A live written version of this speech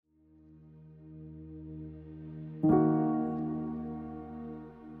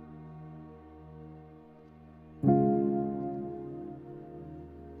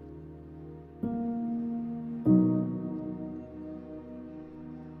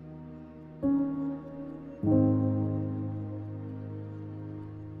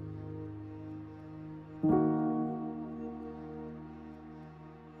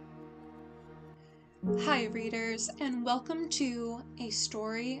readers, and welcome to A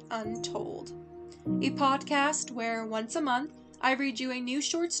Story Untold, a podcast where once a month I read you a new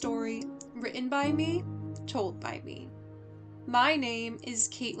short story written by me, told by me. My name is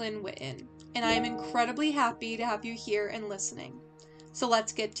Caitlin Witten, and I am incredibly happy to have you here and listening. So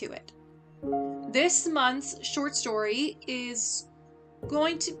let's get to it. This month's short story is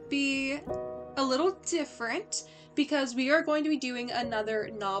going to be a little different because we are going to be doing another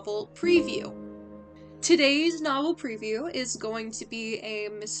novel preview. Today's novel preview is going to be a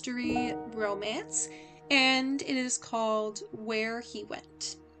mystery romance, and it is called Where He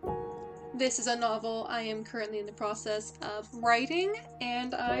Went. This is a novel I am currently in the process of writing,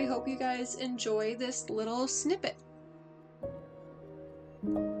 and I hope you guys enjoy this little snippet.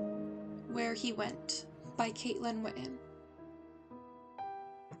 Where He Went by Caitlin Witten.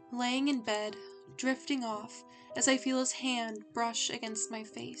 Laying in bed, drifting off as I feel his hand brush against my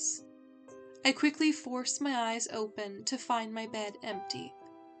face. I quickly force my eyes open to find my bed empty.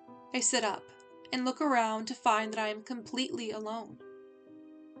 I sit up and look around to find that I am completely alone.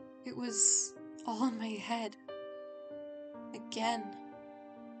 It was all in my head. Again.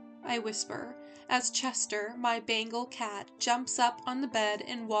 I whisper as Chester, my Bengal cat, jumps up on the bed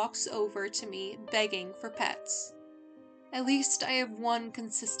and walks over to me, begging for pets. At least I have one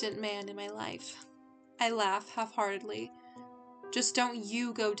consistent man in my life. I laugh half-heartedly. Just don't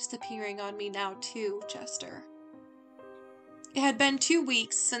you go disappearing on me now too, Chester. It had been 2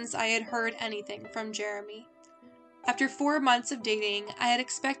 weeks since I had heard anything from Jeremy. After 4 months of dating, I had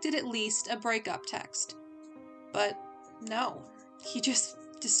expected at least a breakup text. But no, he just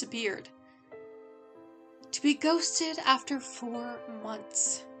disappeared. To be ghosted after 4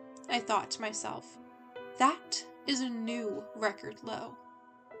 months, I thought to myself. That is a new record low.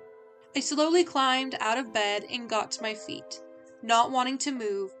 I slowly climbed out of bed and got to my feet. Not wanting to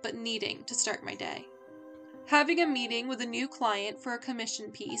move, but needing to start my day. Having a meeting with a new client for a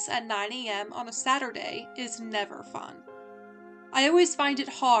commission piece at 9 a.m. on a Saturday is never fun. I always find it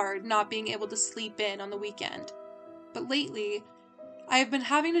hard not being able to sleep in on the weekend, but lately, I have been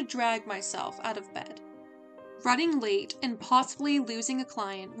having to drag myself out of bed. Running late and possibly losing a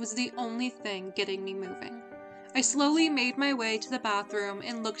client was the only thing getting me moving. I slowly made my way to the bathroom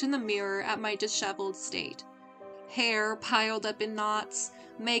and looked in the mirror at my disheveled state. Hair piled up in knots,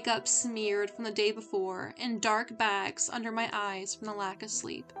 makeup smeared from the day before, and dark bags under my eyes from the lack of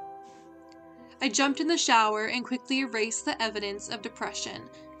sleep. I jumped in the shower and quickly erased the evidence of depression,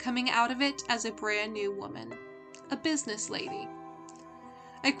 coming out of it as a brand new woman. A business lady.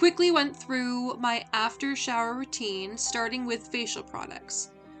 I quickly went through my after-shower routine, starting with facial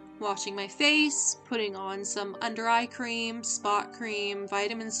products. Washing my face, putting on some under-eye cream, spot cream,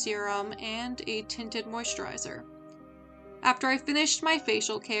 vitamin serum, and a tinted moisturizer. After I finished my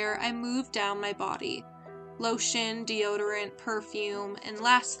facial care, I moved down my body. Lotion, deodorant, perfume, and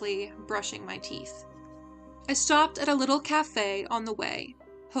lastly, brushing my teeth. I stopped at a little cafe on the way,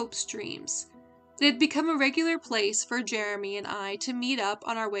 Hope's Dreams. It had become a regular place for Jeremy and I to meet up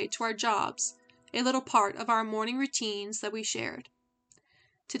on our way to our jobs, a little part of our morning routines that we shared.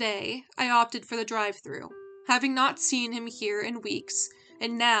 Today, I opted for the drive-thru, having not seen him here in weeks,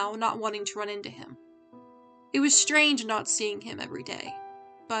 and now not wanting to run into him. It was strange not seeing him every day,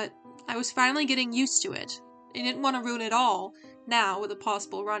 but I was finally getting used to it, and didn't want to ruin it all, now with a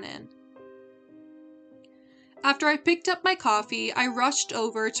possible run-in. After I picked up my coffee, I rushed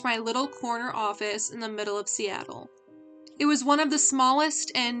over to my little corner office in the middle of Seattle. It was one of the smallest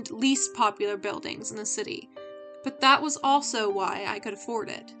and least popular buildings in the city, but that was also why I could afford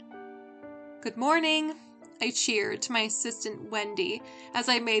it. Good morning, I cheered to my assistant Wendy as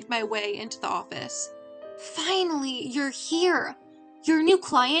I made my way into the office. Finally, you're here. Your new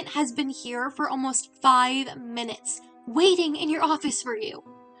client has been here for almost 5 minutes, waiting in your office for you,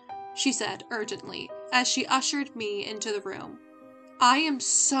 she said urgently as she ushered me into the room. I am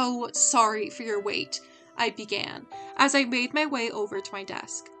so sorry for your wait, I began as I made my way over to my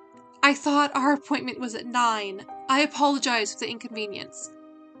desk. I thought our appointment was at 9. I apologize for the inconvenience.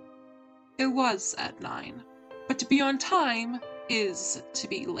 It was at 9, but to be on time is to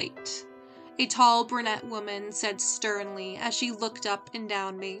be late, a tall brunette woman said sternly as she looked up and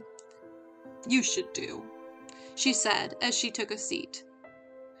down me. You should do, she said as she took a seat.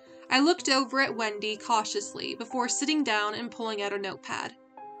 I looked over at Wendy cautiously before sitting down and pulling out a notepad.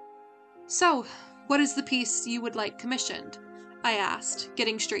 So, what is the piece you would like commissioned? I asked,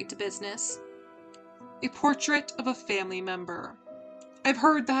 getting straight to business. A portrait of a family member. I've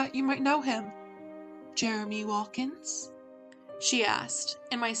heard that you might know him. Jeremy Watkins? She asked,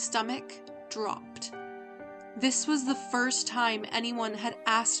 and my stomach dropped. This was the first time anyone had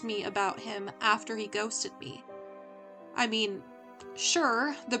asked me about him after he ghosted me. I mean,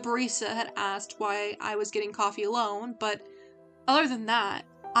 sure, the barista had asked why I was getting coffee alone, but other than that,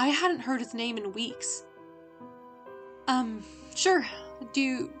 I hadn't heard his name in weeks. Sure. Do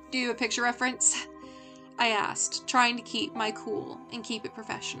you have a picture reference? I asked, trying to keep my cool and keep it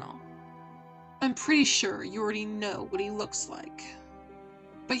professional. I'm pretty sure you already know what he looks like.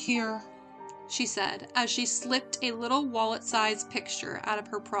 But here, she said, as she slipped a little wallet-sized picture out of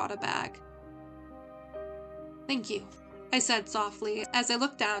her Prada bag. Thank you, I said softly as I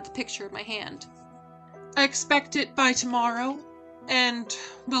looked down at the picture in my hand. I expect it by tomorrow, and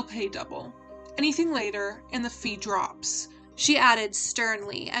we'll pay double. Anything later, and the fee drops, she added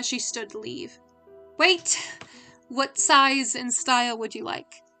sternly as she stood to leave. Wait! What size and style would you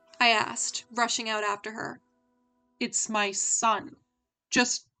like? I asked, rushing out after her. It's my son.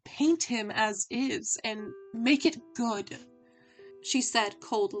 Just paint him as is, and make it good, she said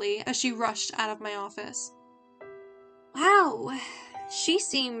coldly as she rushed out of my office. Wow, she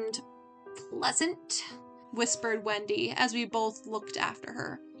seemed pleasant, whispered Wendy as we both looked after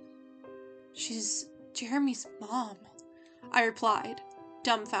her. She's Jeremy's mom, I replied,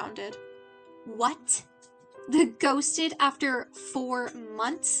 dumbfounded. What? The ghosted after 4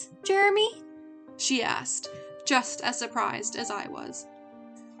 months, Jeremy? She asked, just as surprised as I was.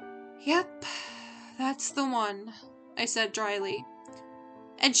 Yep, that's the one, I said dryly.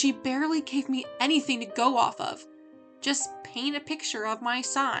 And she barely gave me anything to go off of. Just paint a picture of my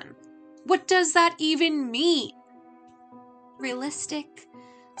son. What does that even mean? Realistic,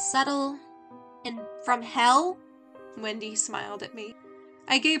 subtle, and from hell? Wendy smiled at me.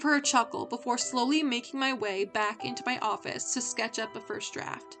 I gave her a chuckle before slowly making my way back into my office to sketch up a first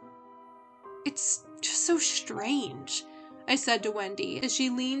draft. It's just so strange, I said to Wendy as she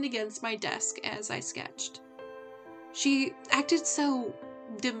leaned against my desk as I sketched. She acted so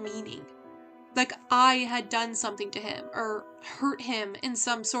demeaning, like I had done something to him or hurt him in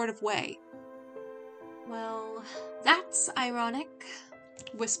some sort of way. Well, that's ironic,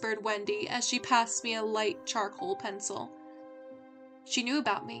 whispered Wendy as she passed me a light charcoal pencil. She knew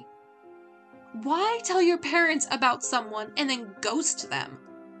about me. Why tell your parents about someone and then ghost them?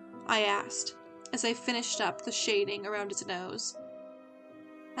 I asked as I finished up the shading around his nose.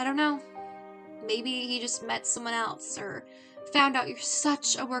 I don't know. Maybe he just met someone else or found out you're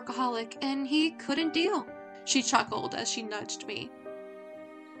such a workaholic and he couldn't deal. She chuckled as she nudged me.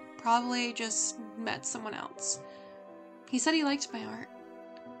 Probably just met someone else. He said he liked my art.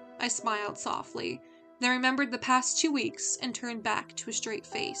 I smiled softly, then remembered the past 2 weeks and turned back to a straight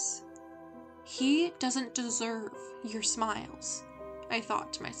face. He doesn't deserve your smiles, I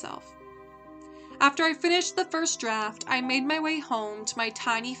thought to myself. After I finished the first draft, I made my way home to my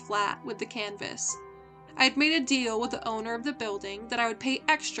tiny flat with the canvas. I had made a deal with the owner of the building that I would pay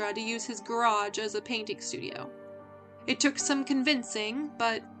extra to use his garage as a painting studio. It took some convincing,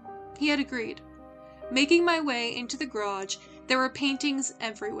 but he had agreed. Making my way into the garage, there were paintings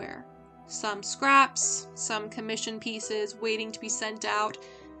everywhere. Some scraps, some commission pieces waiting to be sent out,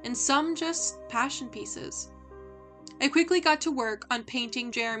 and some just passion pieces. I quickly got to work on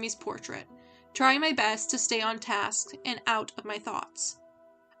painting Jeremy's portrait, trying my best to stay on task and out of my thoughts.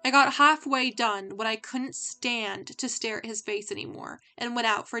 I got halfway done when I couldn't stand to stare at his face anymore and went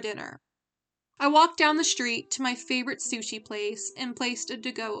out for dinner. I walked down the street to my favorite sushi place and placed a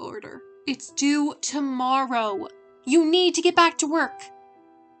to-go order. It's due tomorrow. You need to get back to work.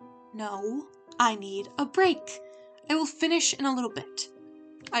 No, I need a break. I will finish in a little bit,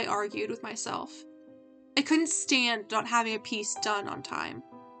 I argued with myself. I couldn't stand not having a piece done on time,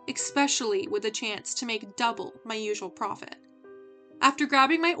 especially with the chance to make double my usual profit. After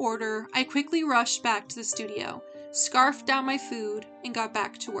grabbing my order, I quickly rushed back to the studio, scarfed down my food, and got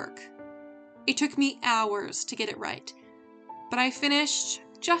back to work. It took me hours to get it right, but I finished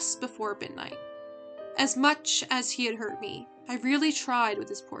just before midnight. As much as he had hurt me, I really tried with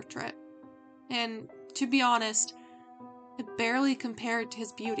his portrait, and to be honest, it barely compared to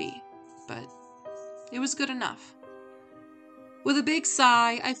his beauty, but it was good enough. With a big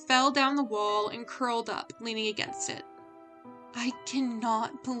sigh, I fell down the wall and curled up, leaning against it. I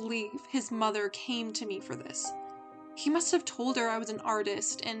cannot believe his mother came to me for this. He must have told her I was an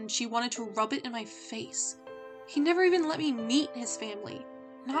artist and she wanted to rub it in my face. He never even let me meet his family.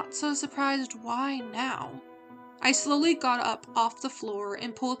 Not so surprised why now. I slowly got up off the floor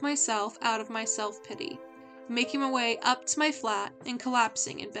and pulled myself out of my self-pity, making my way up to my flat and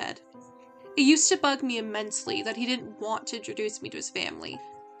collapsing in bed. It used to bug me immensely that he didn't want to introduce me to his family,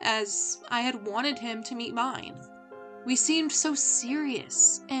 as I had wanted him to meet mine. We seemed so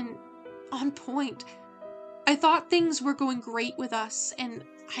serious and on point, I thought things were going great with us, and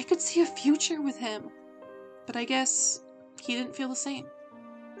I could see a future with him. But I guess he didn't feel the same.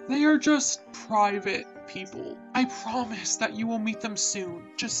 They are just private people. I promise that you will meet them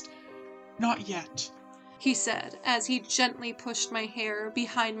soon. Just not yet. He said as he gently pushed my hair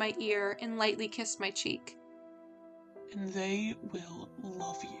behind my ear and lightly kissed my cheek. And they will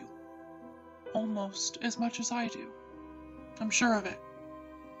love you. Almost as much as I do. I'm sure of it.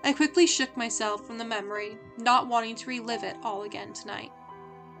 I quickly shook myself from the memory, not wanting to relive it all again tonight.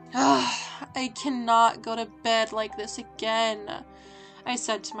 I cannot go to bed like this again, I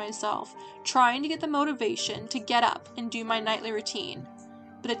said to myself, trying to get the motivation to get up and do my nightly routine.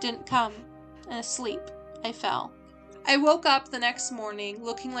 But it didn't come, and asleep I fell. I woke up the next morning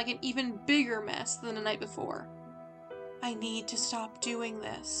looking like an even bigger mess than the night before. I need to stop doing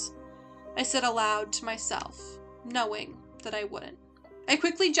this, I said aloud to myself, knowing that I wouldn't. I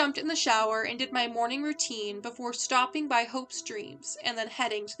quickly jumped in the shower and did my morning routine before stopping by Hope's Dreams and then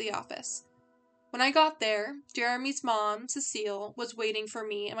heading to the office. When I got there, Jeremy's mom, Cecile, was waiting for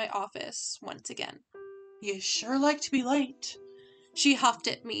me in my office once again. You sure like to be late. She huffed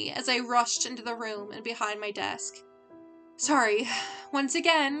at me as I rushed into the room and behind my desk. Sorry, once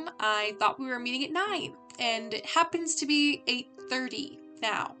again, I thought we were meeting at 9, and it happens to be 8:30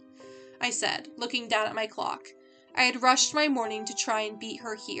 now, I said, looking down at my clock. I had rushed my morning to try and beat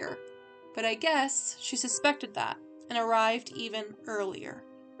her here, but I guess she suspected that and arrived even earlier.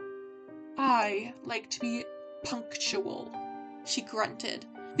 I like to be punctual, she grunted,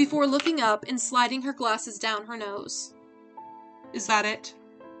 before looking up and sliding her glasses down her nose. Is that it?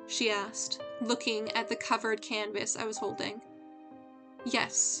 She asked, looking at the covered canvas I was holding.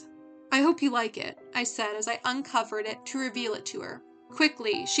 Yes. I hope you like it, I said as I uncovered it to reveal it to her.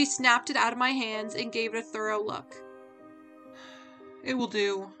 Quickly, she snapped it out of my hands and gave it a thorough look. It will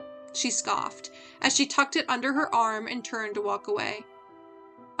do, she scoffed, as she tucked it under her arm and turned to walk away.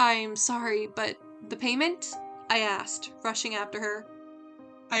 I'm sorry, but the payment? I asked, rushing after her.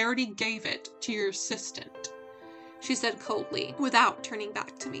 I already gave it to your assistant, she said coldly, without turning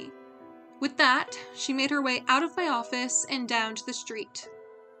back to me. With that, she made her way out of my office and down to the street.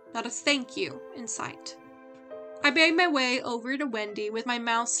 Not a thank you in sight. I made my way over to Wendy with my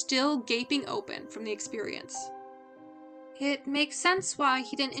mouth still gaping open from the experience. It makes sense why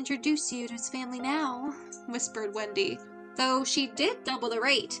he didn't introduce you to his family now, whispered Wendy. Though she did double the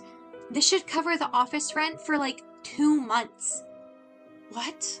rate. This should cover the office rent for like 2 months.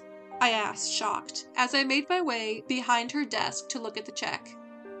 What? I asked, shocked, as I made my way behind her desk to look at the check.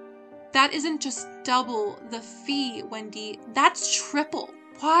 That isn't just double the fee, Wendy. That's triple.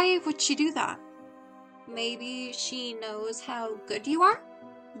 Why would she do that? Maybe she knows how good you are?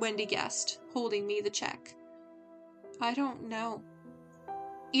 Wendy guessed, holding me the check. I don't know.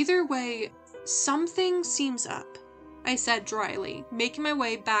 Either way, something seems up, I said dryly, making my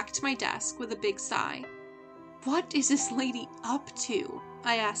way back to my desk with a big sigh. What is this lady up to?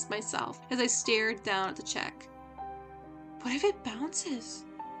 I asked myself as I stared down at the check. What if it bounces?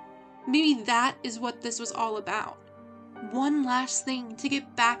 Maybe that is what this was all about. One last thing to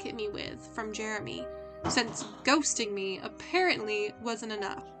get back at me with from Jeremy, since ghosting me apparently wasn't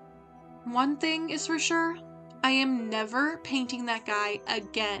enough. One thing is for sure, I am never painting that guy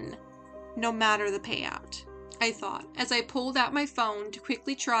again, no matter the payout, I thought, as I pulled out my phone to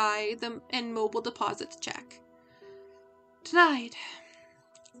quickly try and mobile deposit the check. Denied.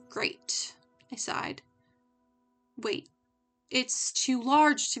 Great, I sighed. Wait, it's too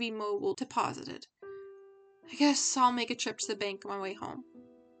large to be mobile deposited. I guess I'll make a trip to the bank on my way home.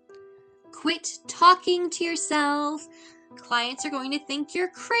 Quit talking to yourself. Clients are going to think you're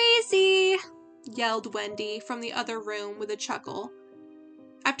crazy, yelled Wendy from the other room with a chuckle.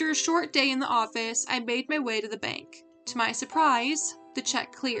 After a short day in the office, I made my way to the bank. To my surprise, the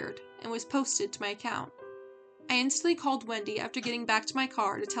check cleared and was posted to my account. I instantly called Wendy after getting back to my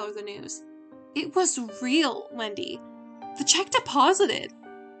car to tell her the news. It was real, Wendy. The check deposited,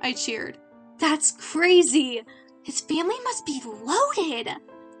 I cheered. That's crazy. His family must be loaded,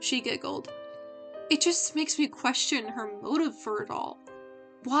 she giggled. It just makes me question her motive for it all.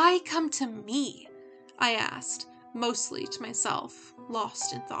 Why come to me? I asked, mostly to myself,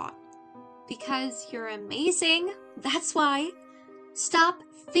 lost in thought. Because you're amazing, that's why. Stop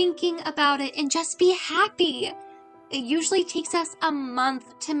thinking about it and just be happy. It usually takes us a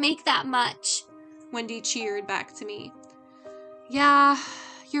month to make that much, Wendy cheered back to me. Yeah,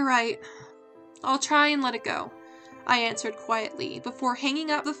 you're right. I'll try and let it go, I answered quietly before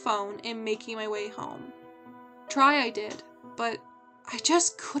hanging up the phone and making my way home. Try I did, but I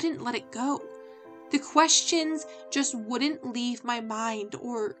just couldn't let it go. The questions just wouldn't leave my mind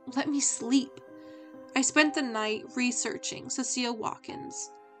or let me sleep. I spent the night researching Cecile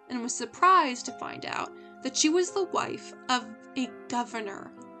Watkins and was surprised to find out that she was the wife of a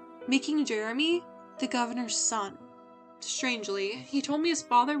governor, making Jeremy the governor's son. Strangely, he told me his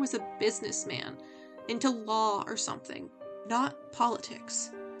father was a businessman, into law or something, not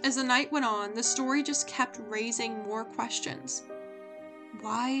politics. As the night went on, the story just kept raising more questions.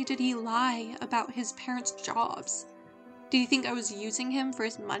 Why did he lie about his parents' jobs? Did he think I was using him for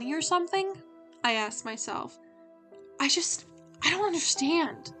his money or something? I asked myself. I don't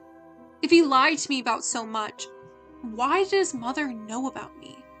understand. If he lied to me about so much, why did his mother know about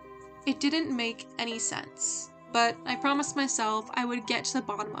me? It didn't make any sense, but I promised myself I would get to the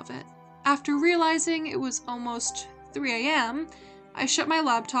bottom of it. After realizing it was almost 3 a.m., I shut my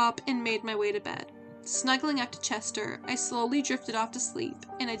laptop and made my way to bed. Snuggling up to Chester, I slowly drifted off to sleep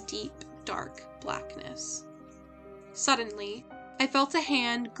in a deep, dark blackness. Suddenly, I felt a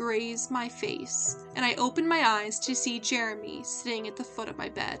hand graze my face, and I opened my eyes to see Jeremy sitting at the foot of my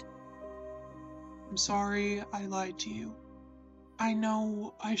bed. I'm sorry I lied to you. I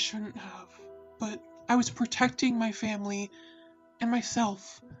know I shouldn't have, but I was protecting my family and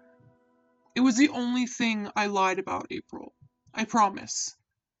myself. It was the only thing I lied about, April. I promise.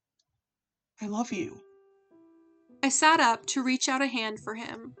 I love you. I sat up to reach out a hand for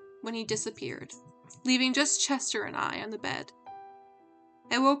him when he disappeared, leaving just Chester and I on the bed.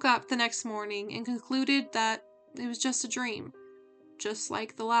 I woke up the next morning and concluded that it was just a dream, just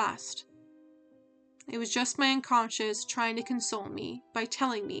like the last. It was just my unconscious trying to console me by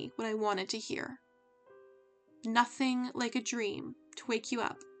telling me what I wanted to hear. Nothing like a dream to wake you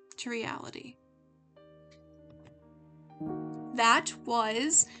up to reality. That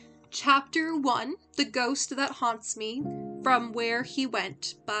was Chapter 1, The Ghost That Haunts Me, from Where He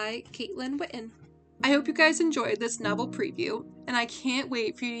Went by Caitlin Witten. I hope you guys enjoyed this novel preview, and I can't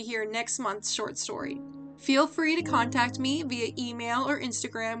wait for you to hear next month's short story. Feel free to contact me via email or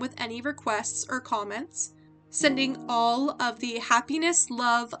Instagram with any requests or comments, sending all of the happiness,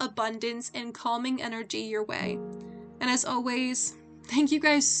 love, abundance, and calming energy your way. And as always, thank you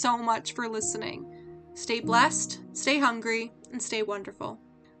guys so much for listening. Stay blessed, stay hungry, and stay wonderful.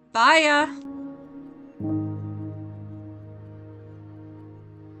 Bye!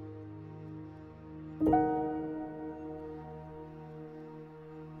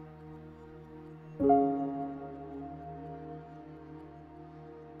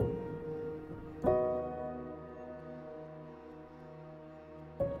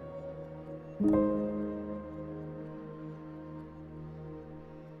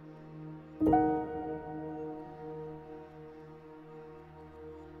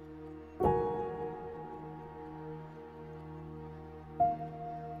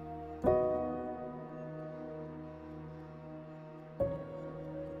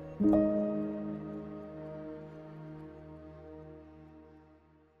 Thank you.